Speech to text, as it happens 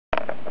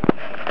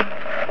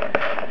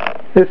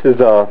This is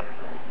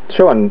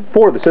showing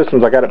 4 of the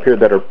systems I got up here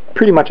that are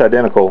pretty much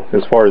identical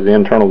as far as the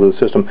internals of the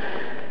system.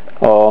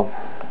 All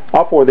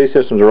 4 of these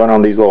systems are run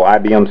on these little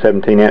IBM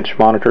 17-inch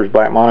monitors,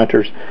 black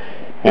monitors,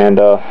 and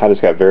I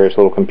just got various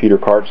little computer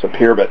carts up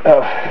here, but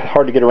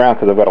hard to get around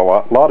because I've got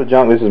a lot of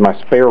junk. This is my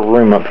spare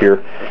room up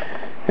here,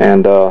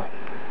 and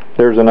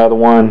there's another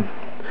one,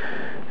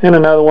 and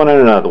another one,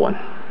 and another one,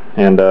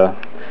 and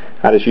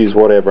I just use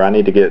whatever. I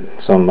need to get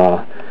some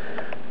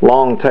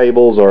long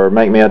tables, or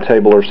make me a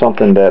table or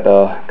something that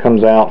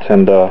comes out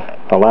and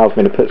allows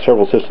me to put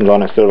several systems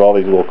on instead of all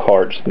these little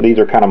carts. These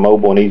are kind of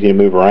mobile and easy to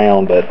move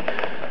around, but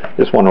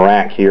this one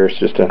rack here is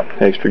just an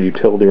extra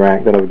utility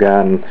rack that I've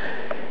got, and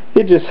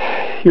it just,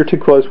 you're too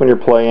close when you're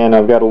playing.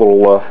 I've got a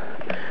little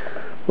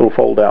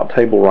fold out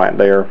table right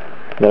there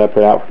that I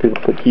put out for people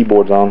to put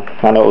keyboards on.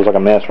 I know it was like a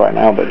mess right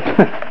now, but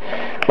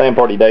LAN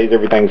party days,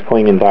 everything's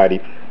clean and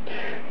tidy.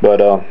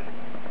 But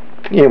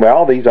anyway,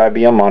 all these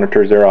IBM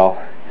monitors, they're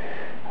all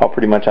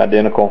pretty much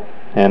identical,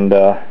 and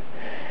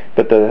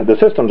but the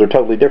systems are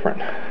totally different.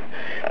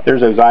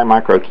 There's those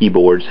iMicro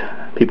keyboards.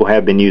 People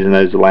have been using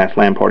those the last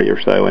LAN party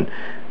or so, and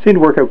seem to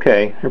work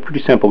okay. They're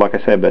pretty simple, like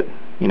I said, but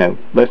you know,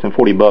 less than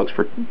 40 bucks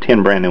for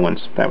 10 brand new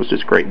ones. That was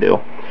just a great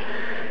deal.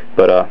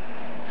 But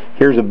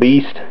here's a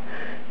beast,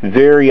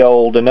 very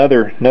old,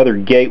 another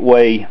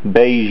Gateway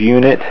beige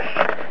unit,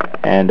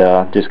 and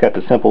just got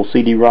the simple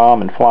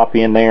CD-ROM and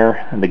floppy in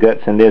there. And the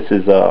guts in this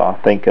is I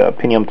think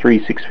Pentium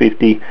 3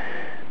 650,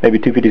 maybe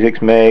 256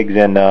 megs,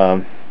 and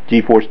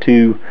GeForce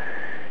 2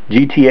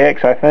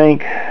 GTX. I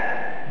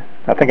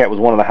think that was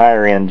one of the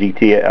higher end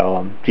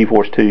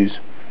GeForce 2s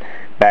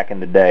back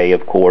in the day,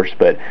 of course,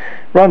 but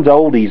runs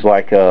oldies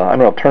like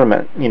Unreal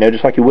Tournament, you know,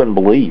 just like you wouldn't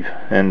believe.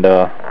 And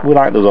we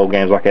like those old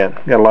games like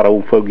that. Got a lot of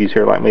old fogies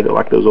here like me that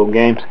like those old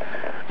games.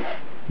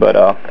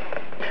 But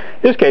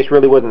this case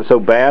really wasn't so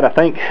bad. I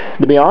think,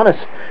 to be honest,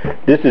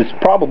 this is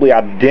probably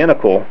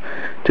identical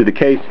to the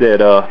case that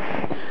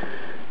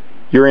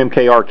your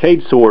MK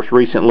Arcade Source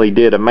recently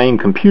did a main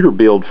computer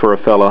build for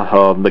a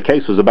fella. The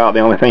case was about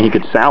the only thing he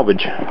could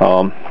salvage.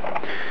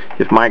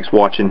 If Mike's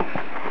watching,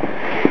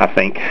 I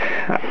think.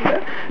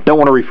 I don't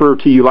want to refer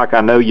to you like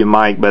I know you,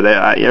 Mike, but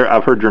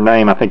I've heard your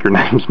name. I think your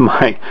name's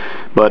Mike.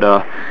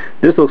 But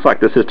this looks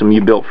like the system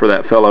you built for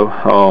that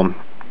fellow.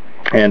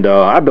 And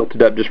I built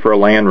it up just for a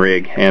LAN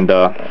rig, and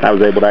I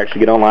was able to actually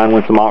get online,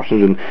 win some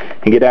auctions,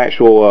 and get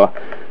actual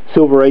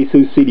silver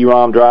ASUS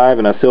CD-ROM drive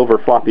and a silver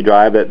floppy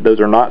drive.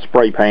 Those are not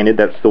spray painted.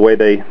 That's the way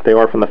they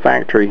are from the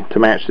factory to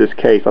match this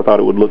case. I thought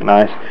it would look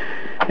nice.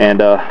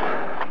 And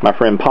my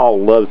friend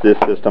Paul loves this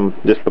system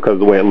just because of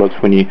the way it looks.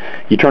 When you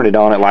turn it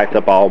on, it lights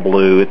up all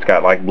blue. It's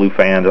got like blue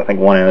fans, I think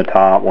one in the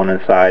top, one in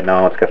the side, and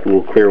all. It's got a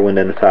little clear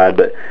window in the side,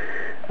 but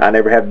I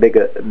never have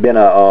been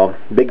a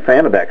big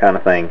fan of that kind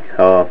of thing.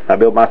 I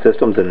build my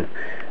systems, and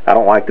I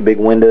don't like the big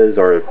windows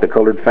or the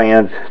colored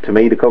fans. To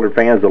me, the colored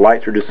fans, the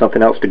lights are just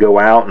something else to go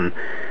out, and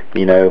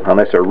you know,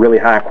 unless they're really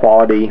high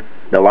quality,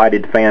 the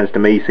lighted fans to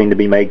me seem to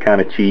be made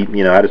kind of cheap.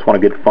 You know, I just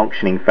want a good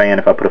functioning fan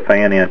if I put a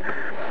fan in.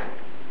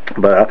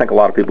 But I think a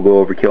lot of people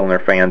go overkill in their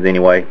fans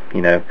anyway,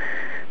 you know.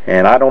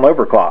 And I don't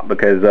overclock,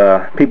 because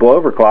people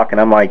overclock, and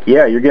I'm like,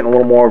 yeah, you're getting a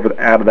little more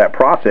out of that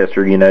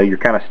processor, you know. You're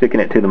kind of sticking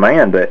it to the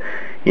man, but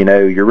you know,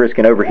 you're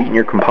risking overheating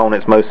your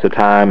components most of the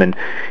time. And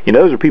you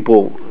know, those are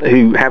people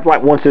who have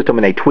like one system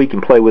and they tweak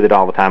and play with it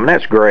all the time, and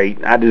that's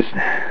great. I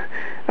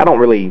don't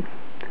really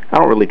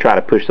try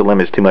to push the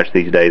limits too much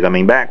these days. I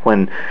mean, back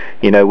when,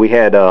 you know, we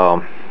had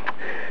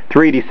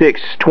 386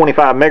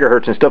 25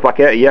 megahertz and stuff like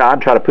that, yeah, I'd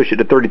try to push it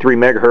to 33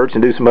 megahertz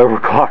and do some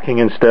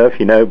overclocking and stuff,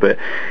 you know. But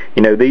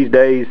you know, these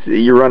days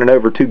you're running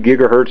over 2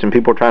 gigahertz and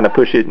people are trying to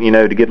push it, you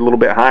know, to get a little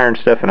bit higher and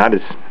stuff, and I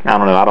don't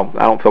know,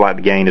 I don't feel like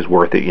the gain is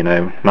worth it, you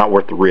know, not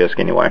worth the risk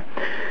anyway.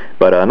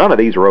 But none of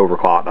these are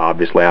overclocked,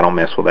 obviously. I don't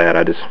mess with that.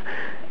 I just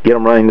get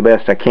them running the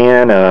best I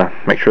can,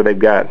 make sure they've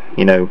got,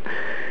 you know,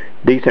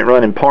 decent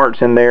running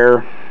parts in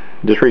there.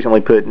 Just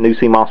recently put new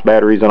CMOS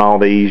batteries on all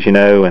these, you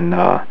know, and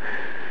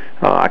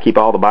I keep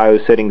all the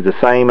BIOS settings the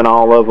same in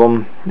all of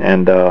them,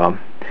 and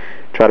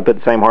try to put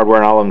the same hardware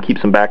in all of them, keep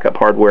some backup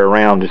hardware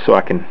around just so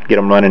I can get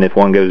them running if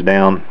one goes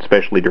down,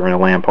 especially during a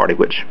LAN party,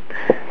 which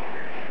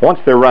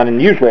once they're running,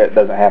 usually it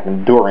doesn't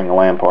happen during a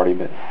LAN party.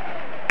 But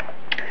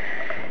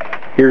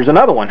here's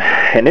another one,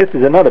 and this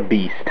is another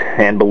beast,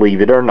 and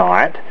believe it or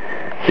not,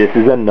 this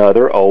is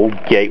another old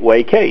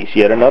Gateway case,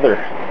 yet another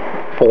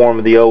form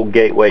of the old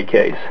Gateway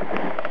case.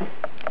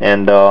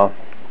 And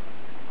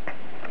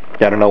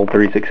got an old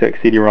 366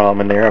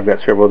 CD-ROM in there. I've got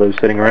several of those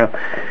sitting around.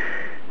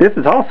 This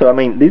is also, I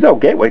mean, these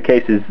old Gateway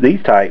cases,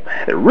 these type,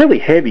 they're really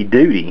heavy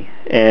duty,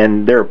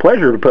 and they're a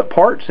pleasure to put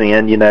parts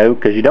in, you know,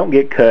 because you don't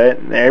get cut.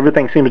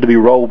 Everything seems to be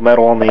rolled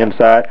metal on the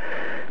inside,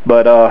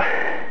 but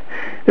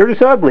they're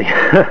just ugly.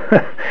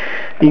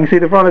 You can see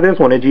the front of this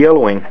one is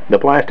yellowing, the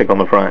plastic on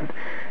the front,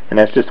 and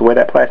that's just the way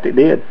that plastic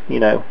did,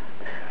 you know.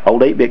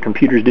 Old 8-bit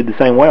computers did the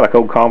same way, like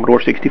old Commodore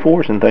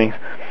 64s and things.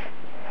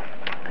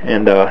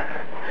 And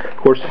of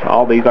course,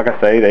 all these, like I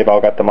say, they've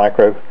all got the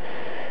iMicro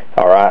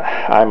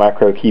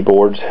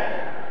keyboards.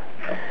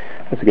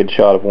 That's a good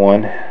shot of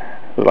one.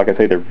 But like I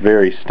say, they're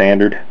very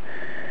standard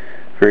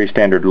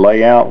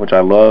layout, which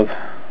I love.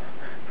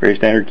 Very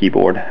standard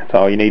keyboard. That's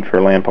all you need for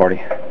a LAN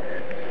party,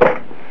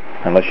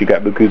 unless you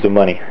got bukus of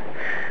money.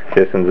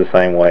 This one's the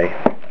same way.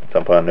 It's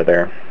up under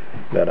there.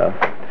 But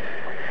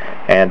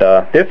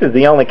this is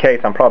the only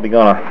case I'm probably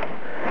gonna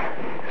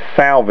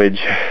salvage,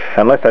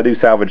 unless I do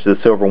salvage the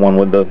silver one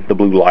with the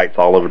blue lights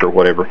all over it or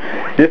whatever.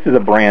 This is a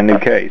brand new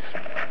case.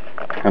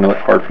 I know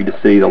it's hard for you to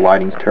see, the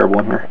lighting's terrible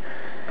in here,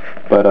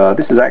 but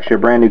this is actually a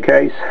brand new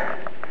case.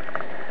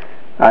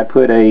 I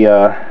put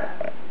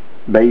a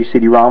beige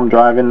CD-ROM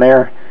drive in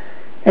there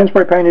and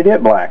spray painted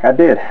it black. I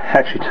did.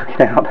 Actually took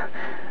it out,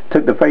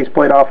 took the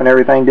faceplate off and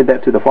everything, did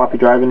that to the floppy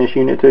drive in this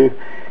unit too.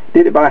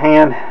 Did it by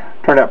hand,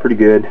 turned out pretty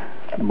good.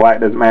 Black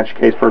doesn't match the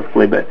case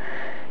perfectly, but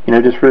you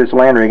know, just for this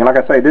LAN rig. And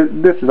like I say,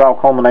 this is all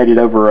culminated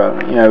over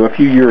you know, a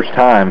few years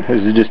time.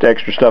 This is just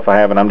extra stuff I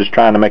have, and I'm just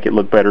trying to make it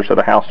look better so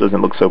the house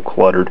doesn't look so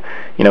cluttered.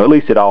 You know, at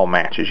least it all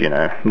matches, you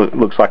know.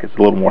 Looks like it's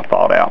a little more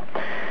thought out.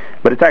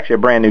 But it's actually a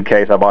brand new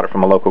case. I bought it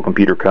from a local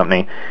computer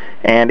company,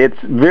 and it's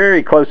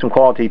very close in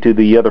quality to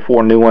the other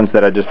 4 new ones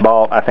that I just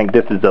bought. I think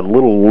this is a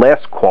little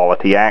less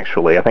quality,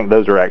 actually. I think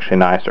those are actually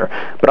nicer.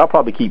 But I'll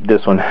probably keep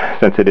this one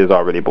since it is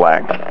already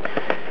black.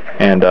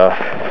 And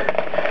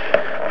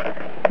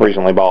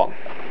recently bought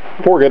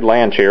 4 good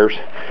LAN chairs,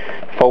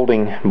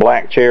 folding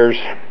black chairs,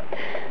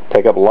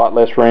 take up a lot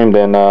less room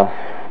than the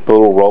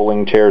little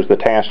rolling chairs, the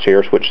task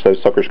chairs, which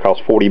those suckers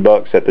cost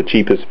 $40 at the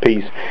cheapest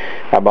piece.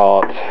 I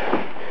bought,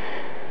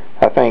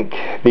 I think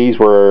these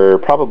were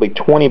probably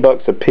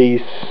 $20 a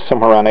piece,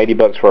 somewhere around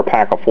 $80 for a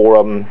pack of 4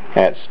 of them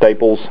at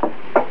Staples,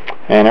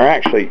 and they're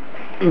actually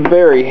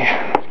very,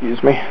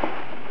 excuse me,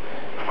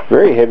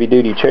 very heavy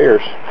duty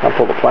chairs. I'll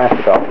pull the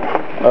plastic off.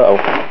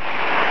 Uh-oh.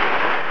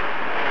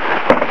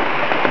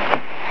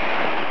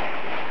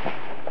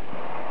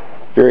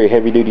 Very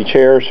heavy duty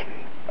chairs.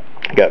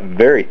 Got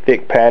very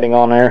thick padding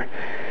on there.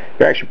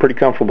 They're actually pretty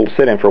comfortable to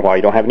sit in for a while.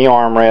 You don't have any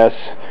armrests,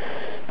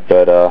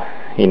 but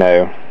you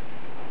know,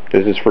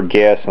 this is for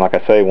guests, and like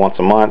I say, once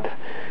a month.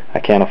 I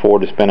can't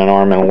afford to spend an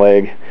arm and a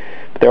leg.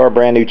 But they are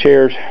brand new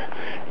chairs.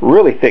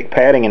 Really thick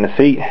padding in the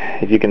seat.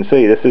 If you can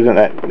see, this isn't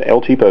that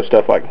El Cheapo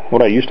stuff like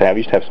what I used to have. I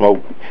used to have some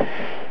old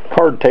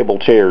card table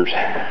chairs.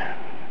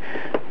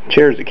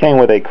 Chairs that came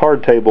with a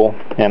card table,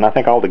 and I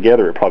think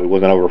altogether it probably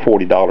wasn't over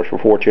 $40 for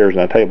 4 chairs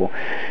and a table.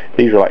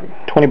 These are like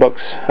 $20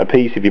 a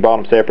piece. If you bought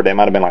them separate, they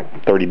might have been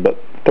like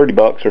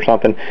 $30 or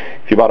something.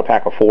 If you bought a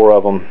pack of 4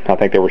 of them, I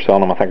think they were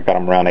selling them. I think I got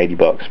them around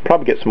 $80.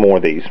 Probably get some more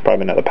of these.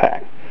 Probably another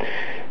pack.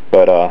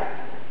 But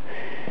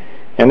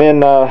and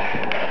then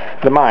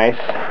the mice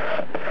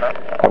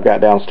I've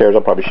got downstairs.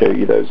 I'll probably show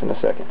you those in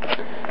a second.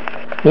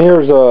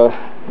 Here's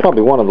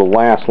probably one of the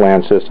last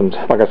LAN systems.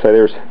 Like I say,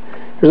 there's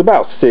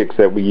about 6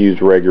 that we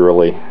use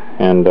regularly,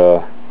 and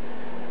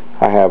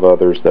I have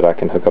others that I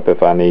can hook up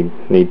if I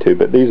need to,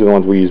 but these are the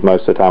ones we use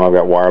most of the time. I've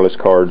got wireless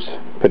cards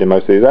put in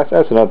most of these.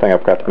 That's another thing I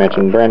forgot to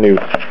mention, brand new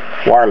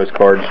wireless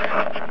cards.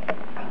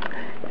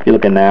 If you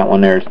look in that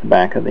one, there's the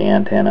back of the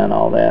antenna and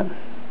all that.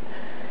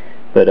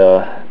 But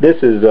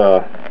this is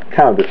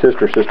kind of the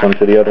sister system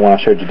to the other one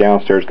I showed you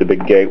downstairs, the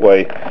big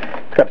gateway.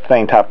 It's got the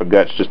same type of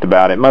guts just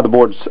about it.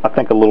 Motherboard's, I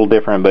think, a little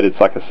different, but it's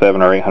like a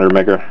 700 or 800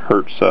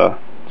 megahertz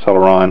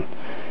Celeron.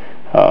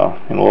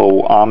 In a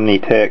little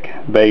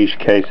Omnitech beige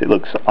case. It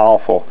looks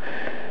awful.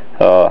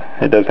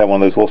 It does have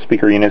one of those little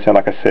speaker units, and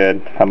like I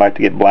said, I'd like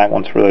to get black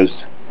ones for those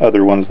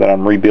other ones that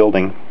I'm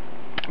rebuilding.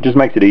 It just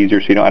makes it easier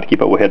so you don't have to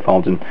keep up with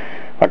headphones, and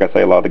like I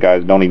say, a lot of the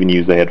guys don't even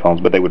use the headphones,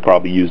 but they would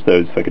probably use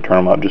those if they could turn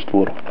them up just a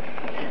little.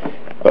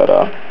 But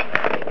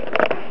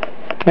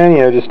and you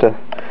know, just a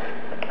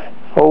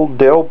old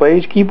Dell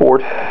beige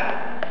keyboard.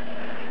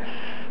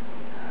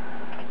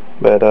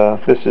 But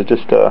this is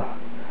just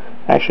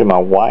actually my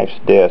wife's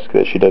desk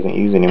that she doesn't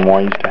use anymore.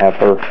 I used to have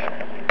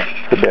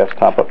the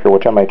desktop up here,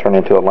 which I may turn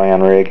into a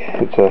LAN rig.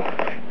 It's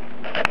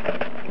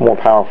more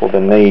powerful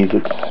than these.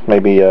 It's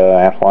maybe a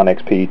Athlon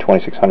XP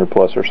 2600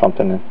 Plus or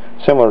something,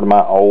 similar to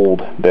my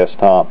old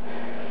desktop.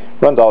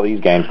 Runs all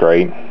these games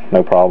great,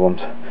 no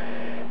problems.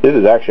 This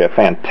is actually a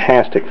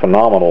fantastic,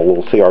 phenomenal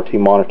little CRT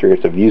monitor.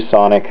 It's a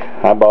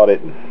ViewSonic. I bought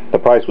it. The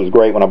price was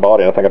great when I bought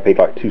it. I think I paid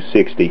like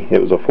 $260.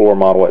 It was a floor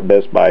model at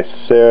Best Buy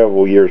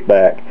several years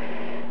back.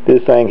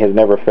 This thing has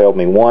never failed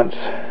me once.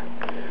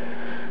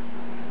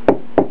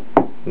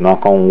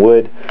 Knock on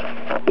wood.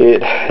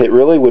 It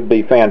really would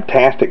be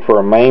fantastic for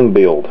a main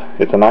build.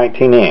 It's a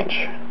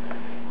 19-inch.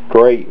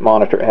 Great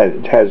monitor.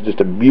 It has just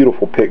a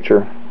beautiful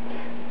picture.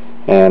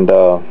 And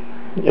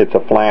it's a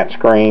flat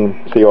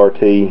screen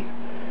CRT.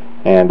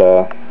 And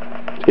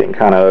it's getting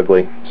kind of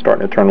ugly.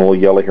 Starting to turn a little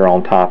yellow here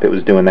on top. It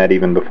was doing that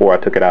even before I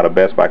took it out of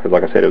Best Buy, because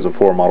like I said, it was a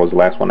floor model. It was the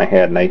last one they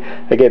had, and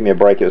they gave me a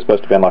break. It was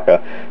supposed to have been like a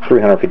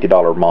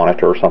 $350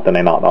 monitor or something.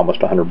 They knocked almost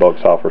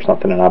 $100 off or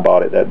something, and I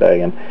bought it that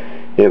day, and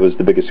it was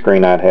the biggest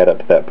screen I'd had up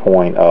to that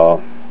point.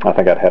 I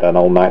think I'd had an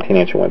old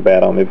 19-inch that went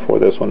bad on me before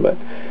this one, but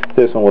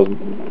this one was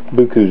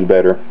buku's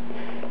better.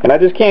 And I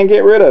just can't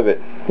get rid of it.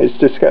 It's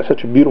just got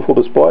such a beautiful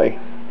display.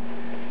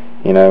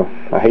 You know,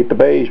 I hate the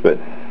beige, but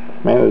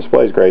Man, the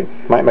display's great.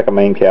 Might make a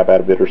main cap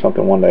out of it or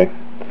something one day.